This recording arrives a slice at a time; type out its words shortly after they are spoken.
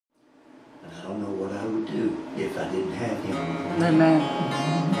do if I didn't have Him. Amen.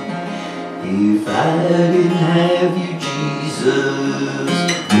 If I didn't have you, Jesus,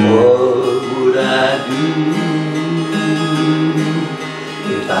 what would I do?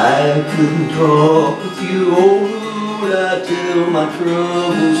 If I couldn't talk with you, oh, who would I tell my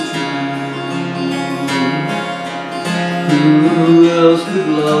troubles to? Who else could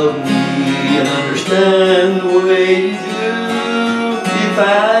love me and understand the way you do? If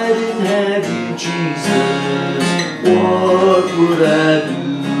I didn't have you, Jesus, what would I do?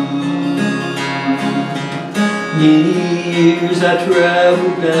 Many years I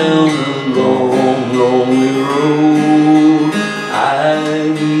traveled down a long, lonely road. I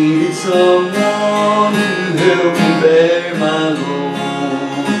needed someone to help me bear my load.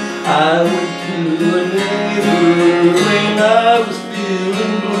 I went to a neighbor when I was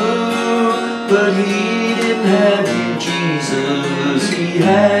feeling blue, but he didn't have you, Jesus. He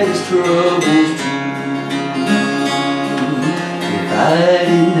had his troubles too. If I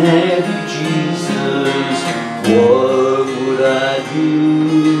didn't have you, Jesus, what would I do?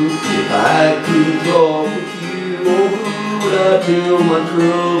 If I couldn't talk with you, oh, who would I tell my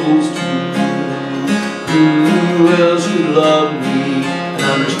troubles to? Who else could love me and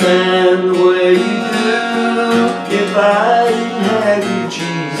understand the way you do? If I didn't have you,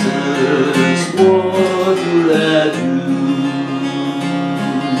 Jesus, what would I do?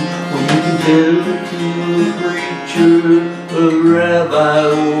 Well, you can tell it to a preacher, a rabbi,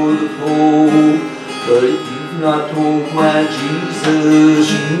 or the pope, but if you've not told my Jesus,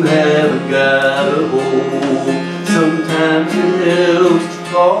 you haven't got a hope. Sometimes it helps to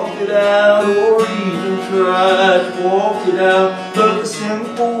talk it out or even try to walk it out, but the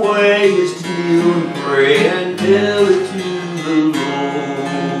simple way is to kneel and pray and tell it to the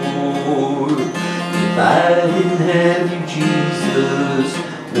Lord. If I didn't have you, Jesus,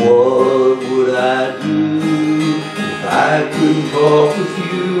 what would I do? If I couldn't talk with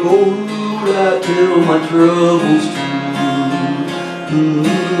you, oh, I tell my troubles to?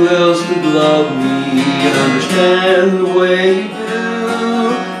 Who else could love me and understand the way you do?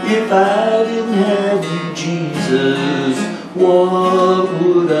 If I didn't have you, Jesus, what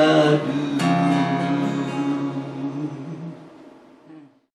would I do?